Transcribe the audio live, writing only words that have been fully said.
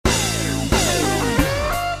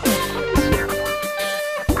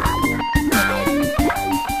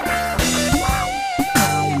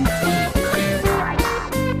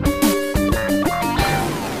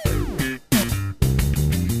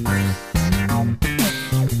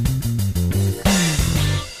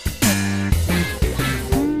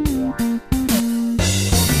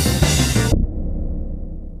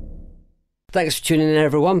Thanks for tuning in,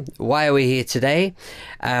 everyone. Why are we here today?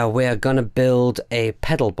 We are going to build a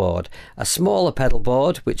pedal board, a smaller pedal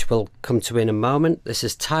board, which we'll come to in a moment. This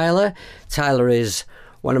is Tyler. Tyler is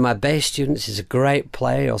one of my bass students. He's a great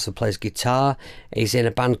player. He also plays guitar. He's in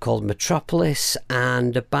a band called Metropolis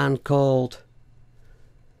and a band called...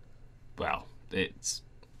 Well, it's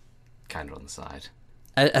kind of on the side.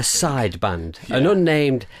 A side band, Yeah. an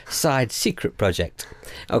unnamed side secret project.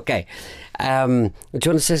 Okay. Do you want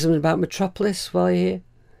to say something about Metropolis while you're here?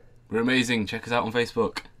 We're amazing. Check us out on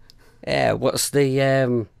Facebook. Yeah. What's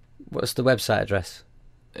the website address?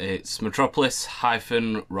 It's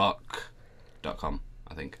metropolis-rock.com,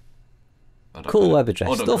 I think. Cool web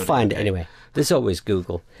address. They'll find it anyway. There's always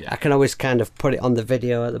Google. Yeah. I can always kind of put it on the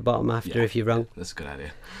video at the bottom after if you're wrong. That's a good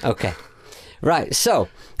idea. Okay. Right, so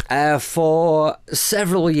for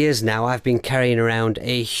several years now I've been carrying around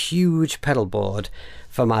a huge pedal board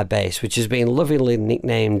for my bass, which has been lovingly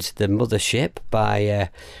nicknamed the Mothership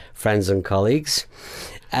by friends and colleagues.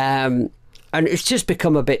 And it's just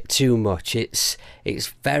become a bit too much. It's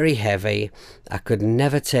very heavy. I could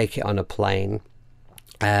never take it on a plane.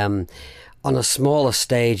 On a smaller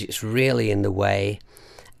stage it's really in the way.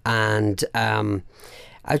 And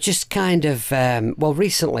I've just kind of, well,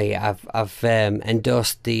 recently I've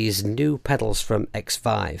endorsed these new pedals from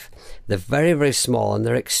Xvive. They're very, very small and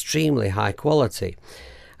they're extremely high quality.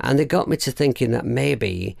 And they got me to thinking that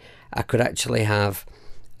maybe I could actually have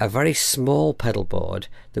a very small pedal board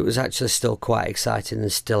that was actually still quite exciting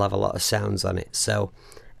and still have a lot of sounds on it. So,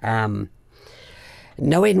 knowing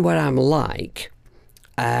what I'm like,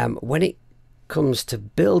 when it comes to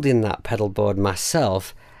building that pedal board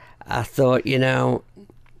myself, I thought, you know,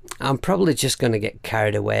 I'm probably just going to get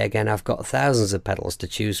carried away again. I've got thousands of pedals to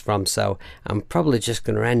choose from, so I'm probably just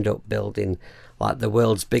going to end up building like the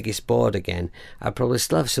world's biggest board again. I probably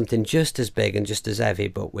still have something just as big and just as heavy,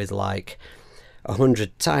 but with like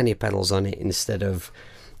 100 tiny pedals on it instead of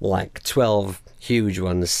like 12 huge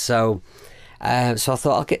ones. So I thought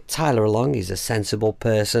I'll get Tyler along. He's a sensible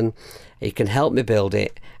person. He can help me build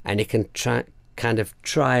it, and he can try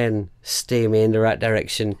and steer me in the right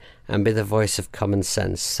direction and be the voice of common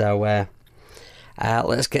sense. So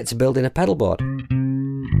let's get to building a pedal board. You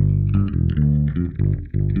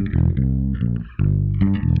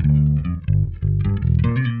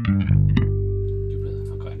really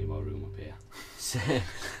haven't got any more room up here.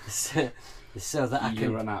 So that I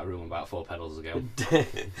can... You ran out of room about 4 pedals ago.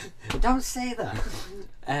 Don't say that.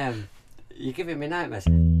 You're giving me nightmares.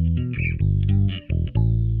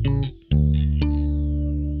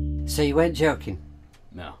 So you weren't joking?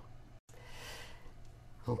 No.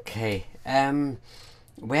 Okay. We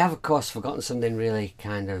have, of course, forgotten something really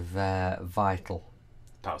kind of vital.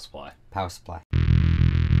 Power supply. Power supply.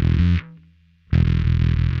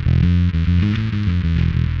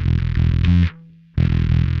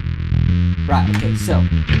 Right, okay, so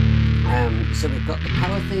we've got the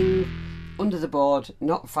power thing under the board,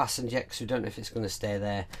 not fastened yet because we don't know if it's going to stay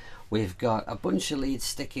there. We've got a bunch of leads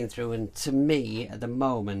sticking through, and to me, at the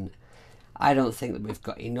moment, I don't think that we've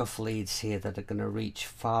got enough leads here that are going to reach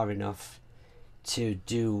far enough to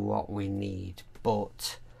do what we need.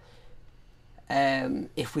 But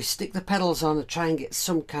if we stick the pedals on and try and get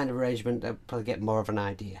some kind of arrangement, I'll probably get more of an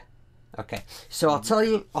idea. Okay, so I'll tell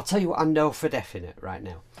you what I know for definite right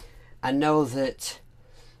now. I know that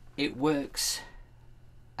it works.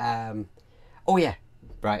 Oh yeah,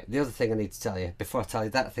 right. The other thing I need to tell you before I tell you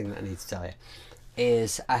that thing that I need to tell you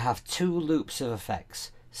is I have 2 loops of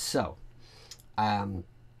effects. So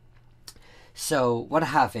what I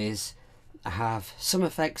have is I have some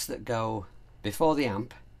effects that go before the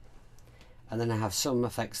amp, and then I have some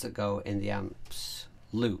effects that go in the amp's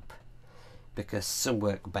loop, because some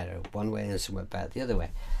work better one way and some work better the other way.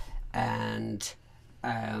 And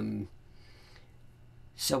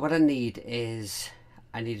so what I need is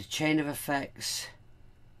a chain of effects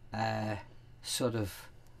sort of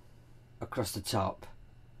across the top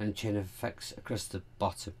and a chain of effects across the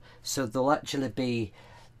bottom. So there'll be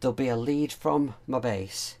a lead from my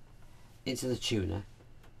bass into the tuner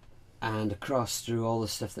and across through all the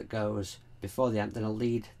stuff that goes before the amp, then a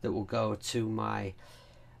lead that will go to my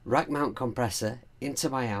rack mount compressor into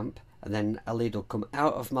my amp, and then a lead will come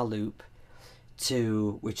out of my loop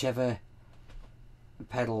to whichever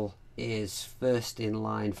pedal is first in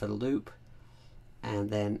line for the loop, and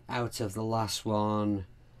then out of the last one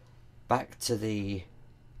back to the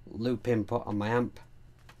loop input on my amp,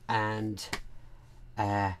 and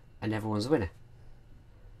everyone's a winner.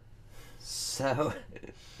 So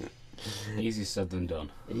Easier said than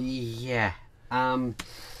done. Yeah. Now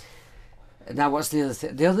what's the other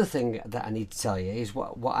thing? The other thing that I need to tell you is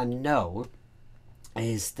what I know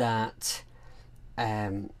is that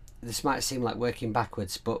this might seem like working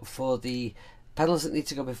backwards, but for the pedals that need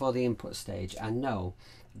to go before the input stage, I know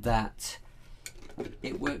that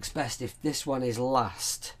it works best if this one is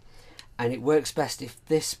last, and it works best if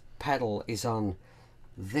this pedal is on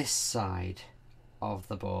this side of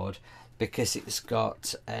the board, because it's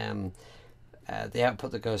got the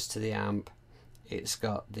output that goes to the amp, it's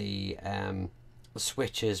got the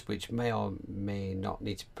switches which may or may not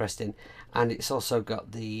need to be pressed in, and it's also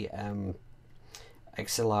got the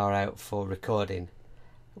XLR out for recording,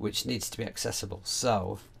 which needs to be accessible.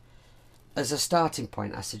 So as a starting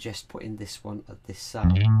point, I suggest putting this one at this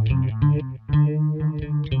side. Is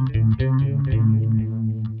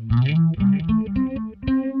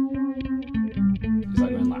that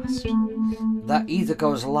going last? That either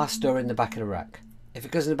goes last or in the back of the rack. If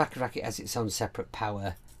it goes in the back of the rack, it has its own separate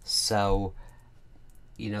power. So,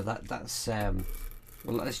 you know, that's well,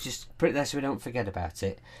 let's just put it there so we don't forget about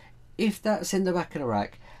it. If that's in the back of the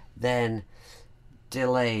rack, then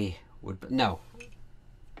delay would be, no,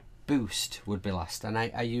 boost would be last, and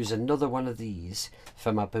I use another one of these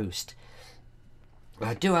for my boost.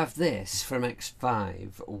 I do have this from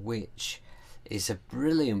Xvive, which is a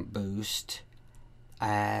brilliant boost,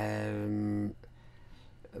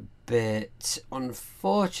 but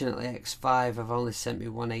unfortunately Xvive have only sent me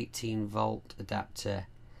one 18 volt adapter,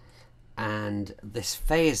 and this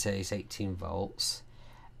phaser is 18 volts,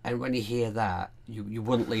 and when you hear that, you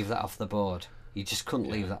wouldn't leave that off the board. You just couldn't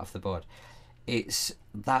leave that off the board.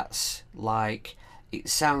 That's like, it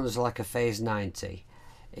sounds like a Phase 90.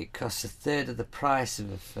 It costs a third of the price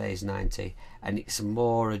of a Phase 90, and it's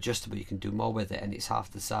more adjustable. You can do more with it, and it's half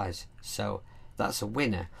the size. So that's a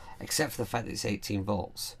winner, except for the fact that it's 18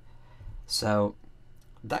 volts. So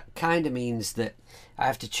that kind of means that I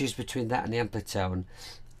have to choose between that and the Amplitone.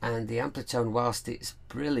 And the Amplitone, whilst it's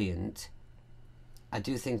brilliant, I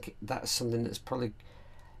do think that's something that's probably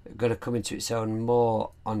going to come into its own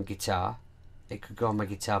more on guitar. It could go on my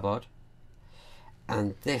guitar board,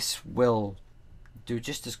 and this will do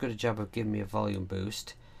just as good a job of giving me a volume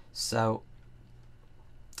boost. So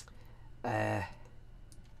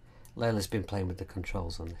Layla's been playing with the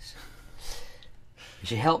controls on this.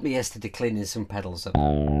 She helped me yesterday cleaning some pedals up.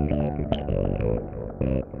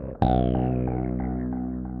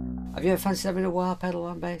 Have you ever fancied having a wah pedal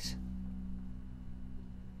on bass?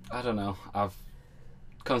 I don't know. I've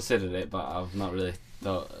considered it, but I've not really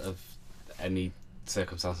thought of any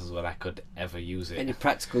circumstances where I could ever use it. Any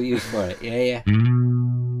practical use for it? Yeah.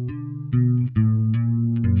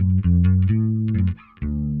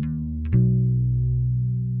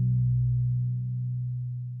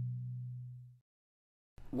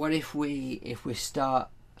 What if we start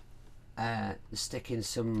sticking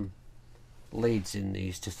some leads in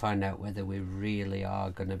these to find out whether we really are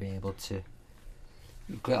going to be able to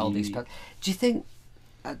get all these pedals? Do you think?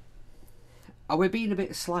 Are we being a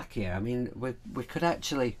bit slack here? I mean, we could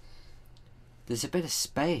actually. There's a bit of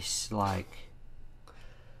space. Like,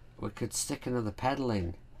 we could stick another pedal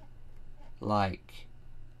in. Like,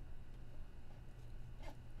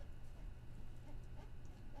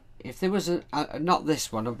 if there was a not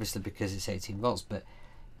this one, obviously, because it's 18 volts, but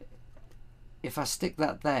if I stick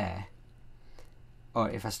that there, or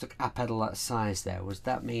if I stuck a pedal that size there, would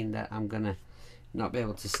that mean that I'm gonna not be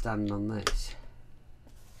able to stand on this?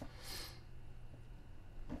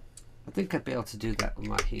 I think I'd be able to do that with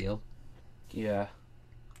my heel. Yeah.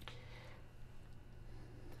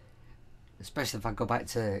 Especially if I go back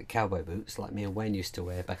to cowboy boots like me and Wayne used to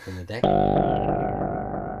wear back in the day.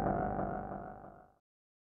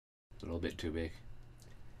 It's a little bit too big.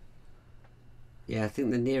 Yeah, I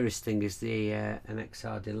think the nearest thing is the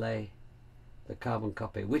NXR delay, the carbon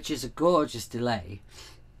copy, which is a gorgeous delay.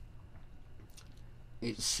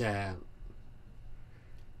 It's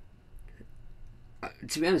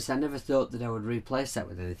to be honest, I never thought that I would replace that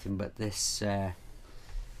with anything, but this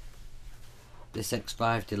this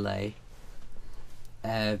Xvive delay.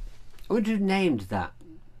 I would have named that.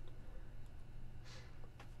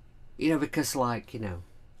 You know, because like, you know,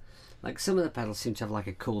 like some of the pedals seem to have like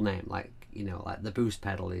a cool name, like, you know, like the boost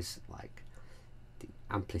pedal is like the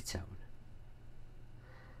Amplitone,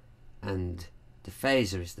 and the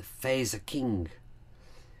phaser is the Phaser King,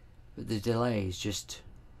 but the delay is just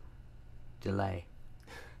delay.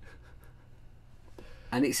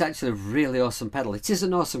 And it's actually a really awesome pedal. It is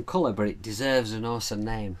an awesome colour, but it deserves an awesome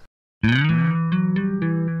name.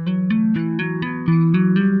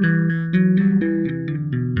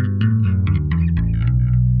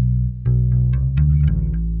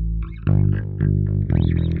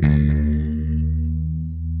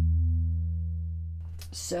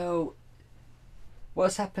 So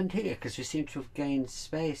What's happened here? Because we seem to have gained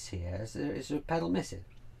space here. Is there a pedal missing?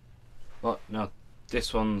 Well, no,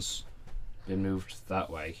 this one's been moved that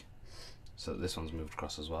way, so this one's moved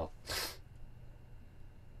across as well.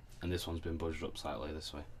 And this one's been budged up slightly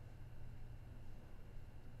this way.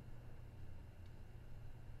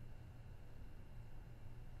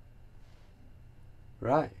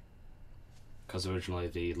 Right. Because originally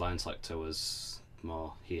the line selector was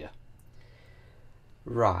more here.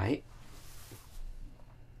 Right.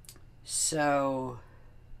 So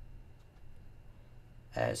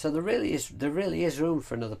there really is room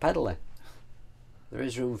for another pedal then. There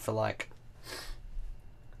is room for, like,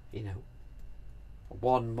 you know,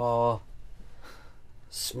 one more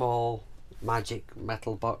small magic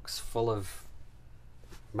metal box full of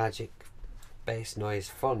magic bass noise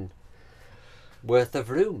fun worth of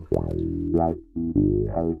room.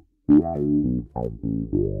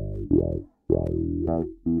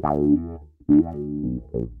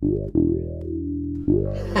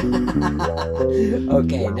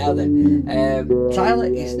 Okay, now then, Tyler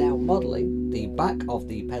is now modelling the back of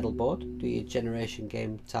the pedal board. Do your generation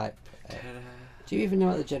game type. Do you even know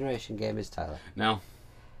what the generation game is, Tyler? No.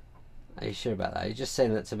 Are you sure about that? Are you just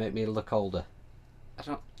saying that to make me look older? I've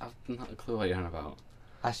not a clue what you're on about.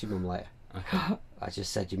 Ask your mum later. Okay. I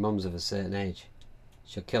just said your mum's of a certain age.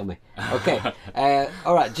 She'll kill me. Okay.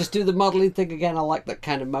 Alright, just do the modelling thing again. I like that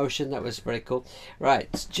kind of motion. That was very cool.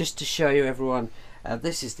 Right, just to show you everyone,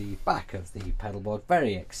 this is the back of the pedal board.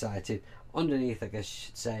 Very excited. Underneath, I guess you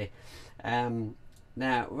should say.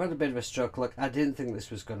 Now, we've had a bit of a stroke. Look, I didn't think this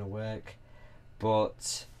was going to work,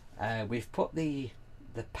 but we've put the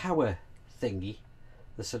power thingy,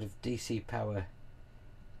 the sort of DC power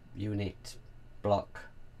unit block,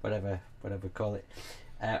 whatever we call it,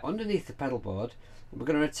 underneath the pedal board. We're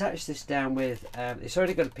going to attach this down with, it's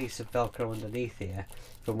already got a piece of Velcro underneath here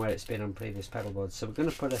from where it's been on previous pedal boards. So we're going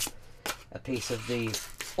to put a piece of the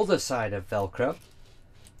other side of Velcro.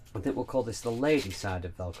 I think we'll call this the lady side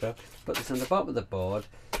of Velcro. Put this on the bottom of the board,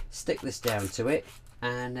 stick this down to it,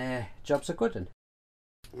 and jobs are good.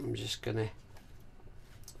 I'm just going to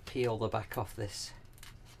peel the back off this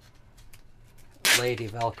lady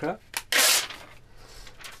Velcro.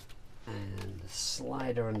 And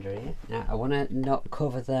slide her under here. Now I want to not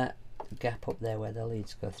cover that gap up there where the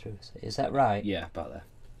leads go through. So is that right? Yeah, about there.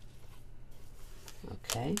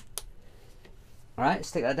 Okay. Alright,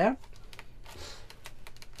 stick that down.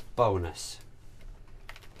 Bonus.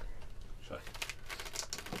 Sorry.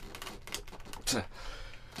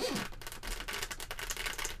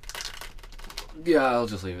 Yeah, I'll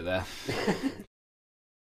just leave it there.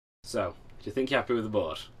 So, do you think you're happy with the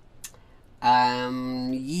board?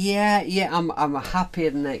 Yeah, I'm happier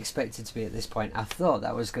than I expected to be at this point. I thought that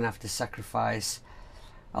I was going to have to sacrifice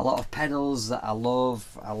a lot of pedals that I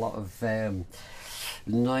love, a lot of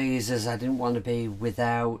noises I didn't want to be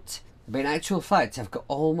without. But in actual fact, I've got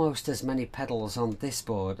almost as many pedals on this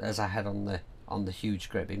board as I had on the huge,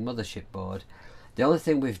 great big Mothership board. The only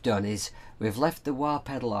thing we've done is we've left the wah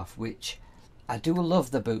pedal off, which I do love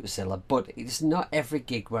the Bootzilla, but it's not every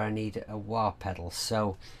gig where I need a wah pedal.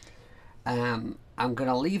 So I'm going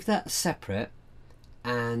to leave that separate,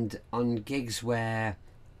 and on gigs where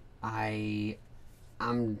I'm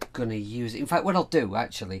going to use it, in fact what I'll do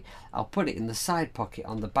actually, I'll put it in the side pocket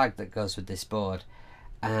on the bag that goes with this board,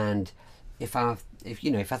 and if I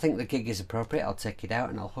think the gig is appropriate, I'll take it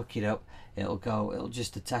out and I'll hook it up. It'll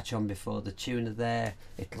just attach on before the tuner there.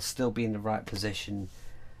 It'll still be in the right position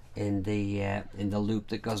in the loop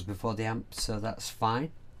that goes before the amp, so that's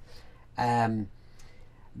fine.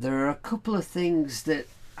 There are a couple of things that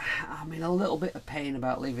I'm in a little bit of pain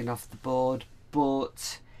about leaving off the board,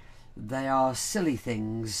 but they are silly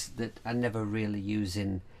things that I never really use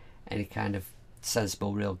in any kind of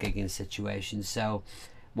sensible real gigging situation. So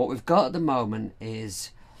what we've got at the moment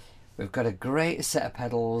is we've got a great set of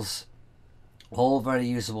pedals, all very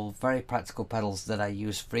usable, very practical pedals that I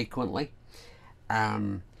use frequently.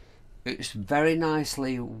 It's very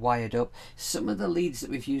nicely wired up. Some of the leads that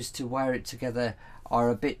we've used to wire it together are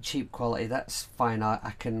a bit cheap quality. That's fine,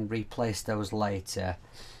 I can replace those later.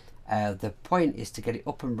 The point is to get it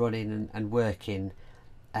up and running and working,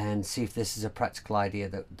 and see if this is a practical idea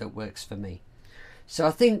that works for me. So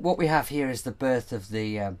I think what we have here is the birth of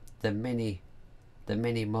the MiniMutha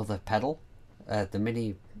pedal, the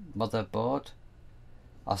MiniMutha board.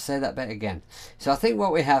 I'll say that bit again. So I think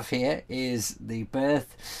what we have here is the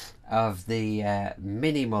birth of the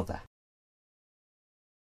MiniMutha.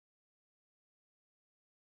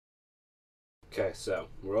 Okay, so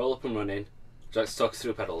we're all up and running. Would you like to talk us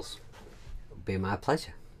through pedals? It'll be my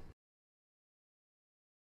pleasure.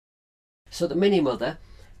 So the MiniMutha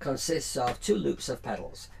consists of 2 loops of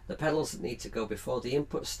pedals. The pedals that need to go before the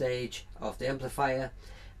input stage of the amplifier,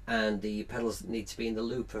 and the pedals that need to be in the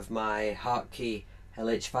loop of my Hartkey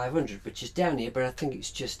LH500, which is down here, but I think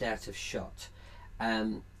it's just out of shot.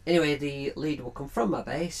 Anyway, the lead will come from my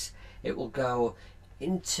bass. It will go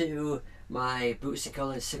into my Bootsy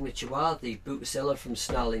Collins signature wah, the Bootzilla from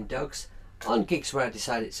Snarling Dogs, on gigs where I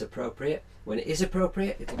decide it's appropriate. When it is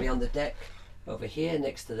appropriate, it'll be on the deck over here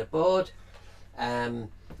next to the board.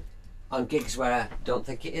 On gigs where I don't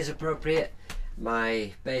think it is appropriate,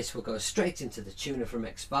 my bass will go straight into the tuner from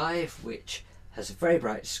Xvive, which has a very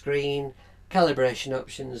bright screen, calibration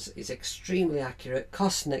options, is extremely accurate,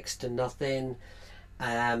 costs next to nothing,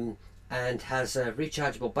 and has a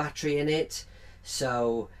rechargeable battery in it,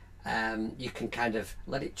 so you can kind of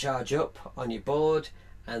let it charge up on your board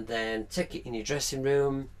and then take it in your dressing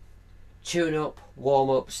room, tune up, warm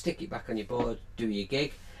up, stick it back on your board, do your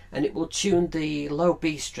gig, and it will tune the low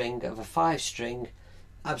B string of a 5-string,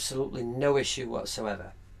 absolutely no issue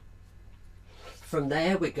whatsoever. From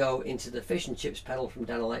there we go into the Fish and Chips pedal from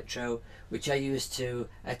Danelectro, which I use to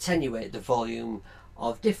attenuate the volume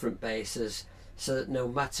of different basses, so that no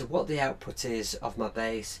matter what the output is of my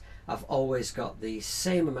bass, I've always got the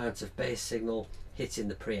same amount of bass signal hitting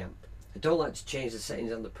the preamp. I don't like to change the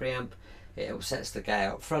settings on the preamp, it upsets the guy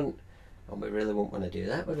out front, and we really won't want to do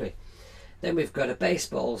that, would we? Then we've got a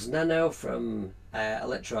Bassballs Nano from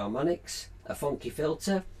Electro Harmonics, a funky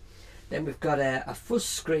filter. Then we've got a fuzz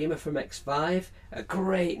screamer from Xvive, a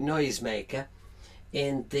great noisemaker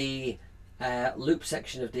in the loop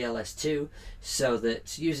section of the LS2, so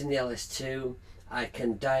that using the LS2 I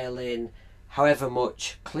can dial in however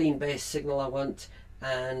much clean bass signal I want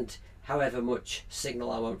and however much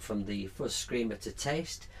signal I want from the fuzz screamer to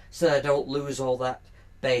taste, so that I don't lose all that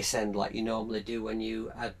bass end like you normally do when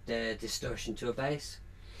you add distortion to a bass.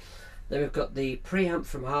 Then we've got the preamp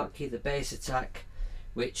from Hartkey, the Bass Attack,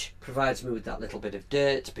 which provides me with that little bit of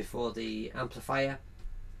dirt before the amplifier.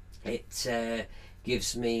 It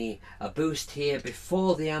gives me a boost here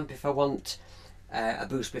before the amp if I want a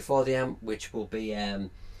boost before the amp, which will be a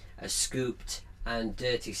scooped and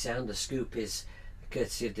dirty sound. The scoop is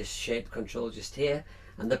courtesy of this shape control just here,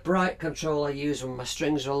 and the bright control I use when my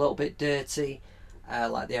strings are a little bit dirty,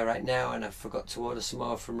 like they are right now, and I forgot to order some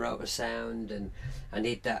more from Rotor Sound and I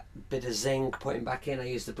need that bit of zing putting back in. I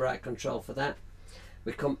use the bright control for that.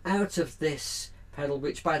 We come out of this pedal,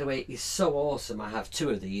 which by the way is so awesome. I have 2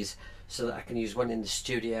 of these so that I can use one in the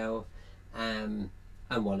studio and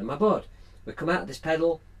one on my board. We come out of this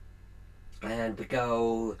pedal and we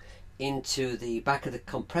go into the back of the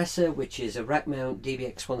compressor, which is a rack mount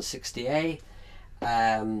DBX 160A,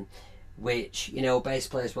 which, you know, bass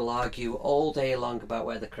players will argue all day long about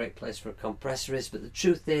where the correct place for a compressor is, but the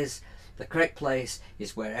truth is the correct place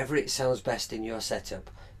is wherever it sounds best in your setup.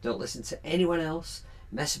 Don't listen to anyone else,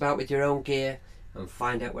 mess about with your own gear and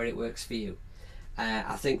find out where it works for you.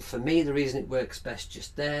 I think for me the reason it works best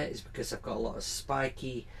just there is because I've got a lot of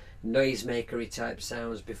spiky, noisemakery type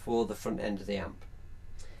sounds before the front end of the amp.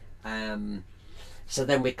 So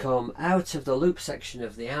then we come out of the loop section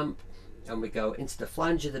of the amp and we go into the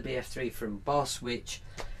flange of the BF3 from Boss, which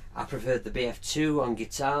I preferred the BF2 on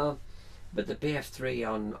guitar, but the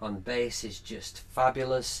BF3 on bass is just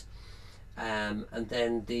fabulous. And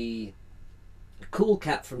then the Cool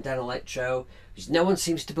Cat from Danelectro, which no one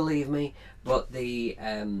seems to believe me, but the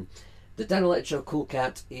Danelectro Cool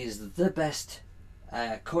Cat is the best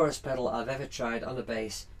chorus pedal I've ever tried on a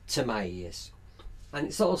bass to my ears, and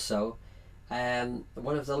it's also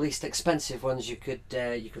one of the least expensive ones you could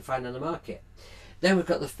find on the market. Then we've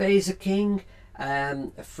got the Phaser King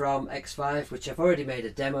from Xvive, which I've already made a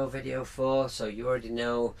demo video for, so you already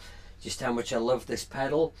know just how much I love this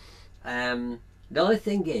pedal. The only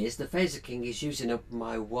thing is the Phaser King is using up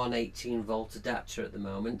my 118 volt adapter at the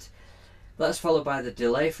moment. That's followed by the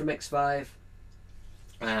delay from Xvive.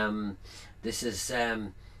 This is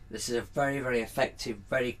a very, very effective,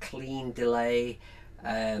 very clean delay.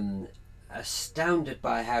 Astounded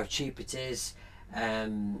by how cheap it is.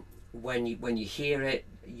 When you hear it,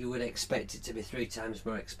 you would expect it to be 3 times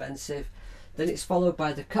more expensive. Then it's followed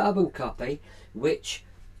by the Carbon Copy, which,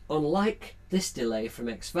 unlike this delay from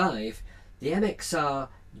Xvive, the MXR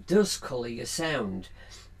does colour your sound.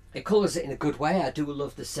 It colours it in a good way. I do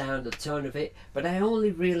love the sound, the tone of it, but I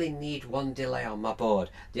only really need 1 delay on my board.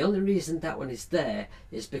 The only reason that one is there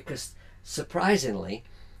is because, surprisingly,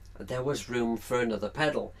 there was room for another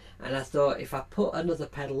pedal, and I thought if I put another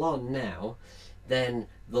pedal on now, then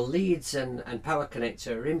the leads and power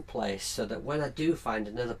connector are in place, so that when I do find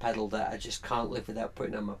another pedal that I just can't live without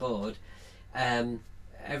putting on my board,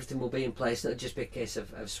 everything will be in place. It'll just be a case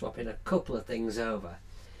of swapping a couple of things over.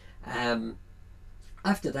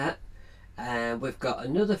 After that, we've got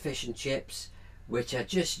another fish and chips, which I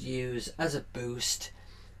just use as a boost,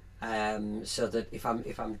 so that if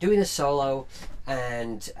I'm doing a solo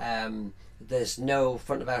and there's no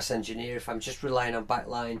front of house engineer, if I'm just relying on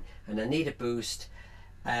backline and I need a boost,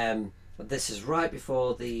 this is right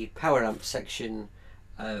before the power amp section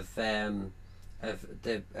of my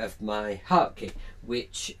harpkey,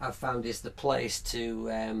 which I've found is the place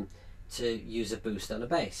to use a boost on a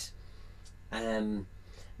bass.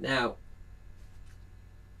 Now,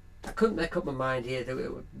 I couldn't make up my mind here. There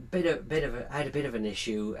was I had a bit of an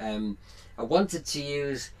issue. I wanted to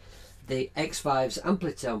use the Xvive's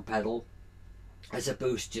Amplitone pedal as a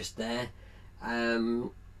boost just there,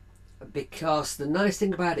 because the nice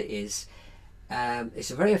thing about it is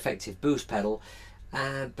it's a very effective boost pedal,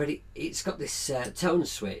 but it's got this tone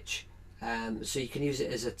switch, so you can use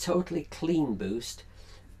it as a totally clean boost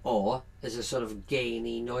or as a sort of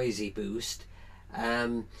gainy, noisy boost.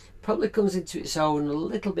 Probably comes into its own a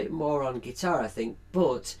little bit more on guitar, I think,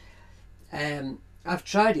 but I've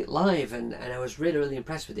tried it live and I was really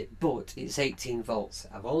impressed with it, but it's 18 volts.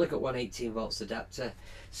 I've only got one 18 volts adapter,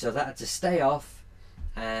 so that had to stay off,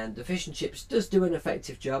 and the fish and chips does do an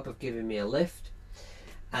effective job of giving me a lift.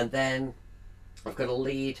 And then I've got a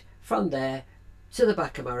lead from there to the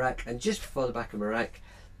back of my rack, and just before the back of my rack,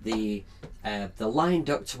 the line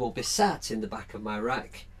ductor will be sat in the back of my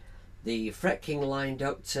rack. The Fret King line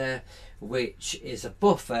ductor, which is a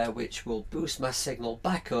buffer which will boost my signal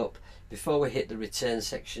back up before we hit the return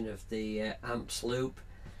section of the amps loop,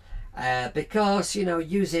 because, you know,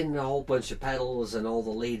 using a whole bunch of pedals and all the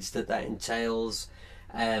leads that entails,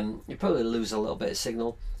 you probably lose a little bit of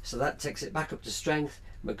signal, so that takes it back up to strength.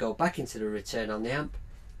 We go back into the return on the amp,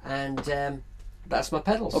 and that's my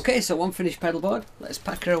pedals. Okay, so one finished pedal board. Let's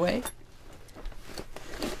pack her away.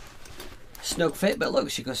 Snug fit, but look,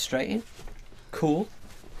 she goes straight in. Cool.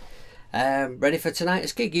 Ready for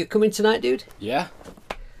tonight's gig? You coming tonight, dude? Yeah.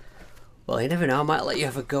 Well, you never know, I might let you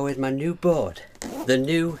have a go with my new board. The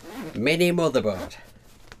new MiniMutha board.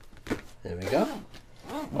 There we go.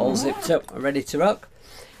 All zipped up and ready to rock.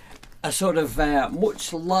 A sort of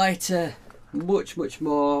much lighter, much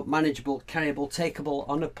more manageable, carryable, takeable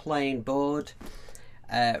on a plain board.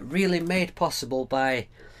 Really made possible by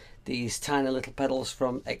these tiny little pedals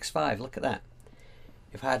from Xvive. Look at that.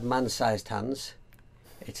 If I had man-sized hands,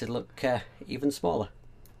 it'd look even smaller.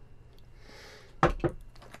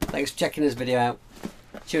 Thanks for checking this video out.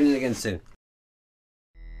 Tune in again soon.